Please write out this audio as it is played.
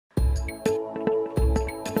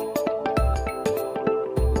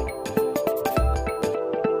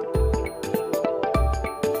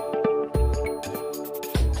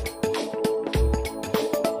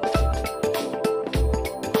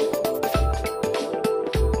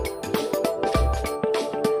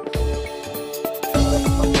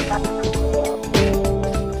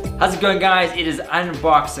How's it going, guys? It is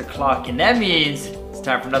Unboxclock, and that means it's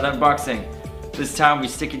time for another unboxing. This time we're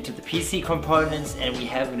sticking to the PC components, and we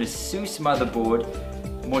have an Asus motherboard,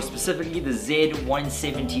 more specifically the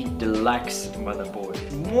Z170 DELUXE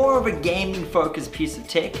motherboard. More of a gaming focused piece of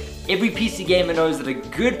tech. Every PC gamer knows that a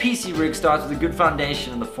good PC rig starts with a good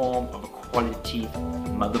foundation in the form of a quality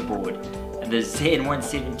motherboard, and the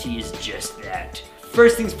Z170 is just that.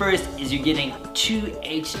 First things first is you're getting 2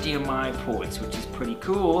 HDMI ports, which is pretty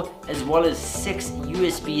cool, as well as 6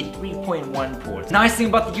 USB 3.1 ports. Nice thing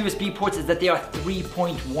about the USB ports is that they are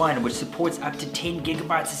 3.1, which supports up to 10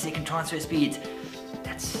 gigabytes a second transfer speeds.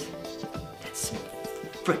 That's some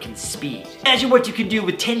freaking speed. Imagine what you can do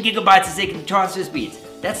with 10 gigabytes a second transfer speeds.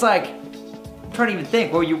 That's like, I'm trying to even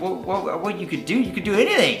think what you could do. You could do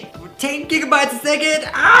anything. 10 gigabytes a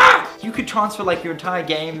second, you could transfer like your entire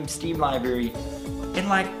game Steam library in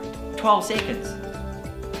like 12 seconds.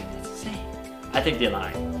 That's insane. I think they're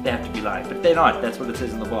lying. They have to be lying, but they're not. That's what it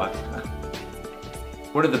says in the box.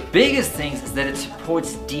 One of the biggest things is that it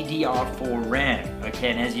supports DDR4 RAM. Okay,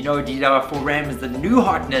 and as you know, DDR4 RAM is the new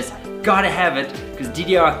hotness. Gotta have it, because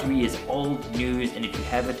DDR3 is old news, and if you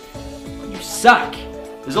have it, you suck.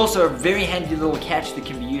 There's also a very handy little catch that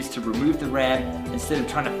can be used to remove the RAM instead of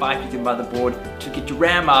trying to fight with your motherboard to get your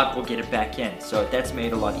RAM out or get it back in. So that's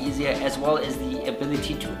made a lot easier, as well as the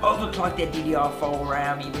ability to overclock that DDR4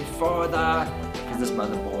 RAM even further, because this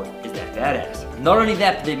motherboard is that badass. Not only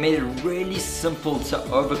that, but they made it really simple to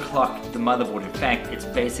overclock the motherboard. In fact, it's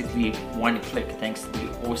basically one click thanks to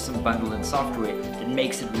the awesome bundle and software that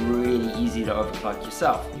makes it really easy to overclock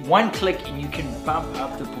yourself. One click and you can bump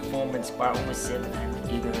up the performance by almost 700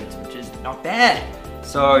 gigahertz, which is not bad.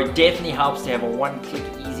 So it definitely helps to have a one-click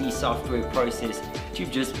easy software process to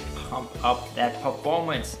just pump up that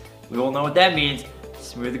performance. We all know what that means.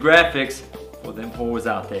 Smooth graphics for them whores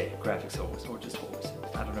out there. Graphics whores, or just whores.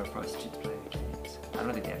 I don't know if prostitutes play games. I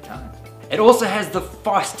don't think they have time. It also has the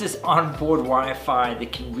fastest onboard Wi-Fi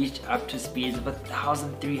that can reach up to speeds of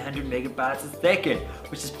 1,300 megabytes a second,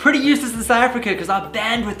 which is pretty useless in South Africa because our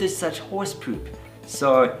bandwidth is such horse poop.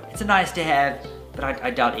 So it's a nice to have, but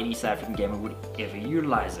I doubt any South African gamer would ever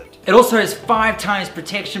utilize it. It also has 5 times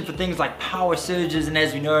protection for things like power surges, and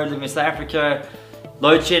as we know, living in South Africa,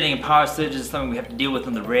 load shedding and power surges is something we have to deal with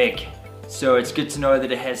on the rig. So it's good to know that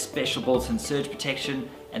it has special built-in surge protection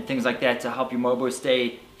and things like that to help your mobo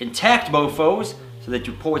stay intact, mofos, so that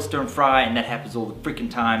your ports don't fry, and that happens all the freaking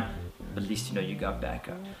time. But at least you know you got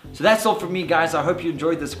backup. So that's all from me, guys. I hope you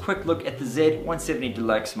enjoyed this quick look at the Z170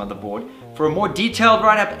 DELUXE motherboard. For a more detailed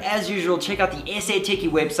write-up, as usual, check out the SA Techie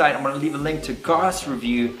website. I'm going to leave a link to Garth's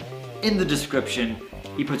review in the description.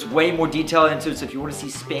 He puts way more detail into it, so if you want to see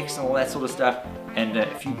specs and all that sort of stuff, and a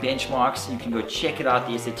few benchmarks, you can go check it out,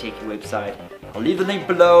 the SA Techie website. I'll leave the link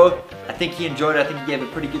below. I think he enjoyed it. I think he gave a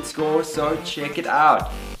pretty good score, so check it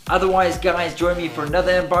out. Otherwise, guys, join me for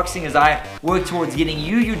another unboxing as I work towards getting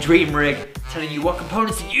you your dream rig, telling you what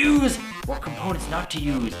components to use, what components not to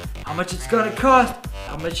use, how much it's gonna cost,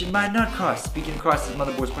 how much it might not cost. Speaking of cost, this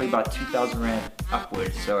motherboard's probably about 2,000 Rand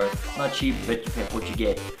upwards, so not cheap, but you pay for what you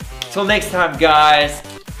get. Till next time, guys,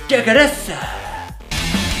 take this.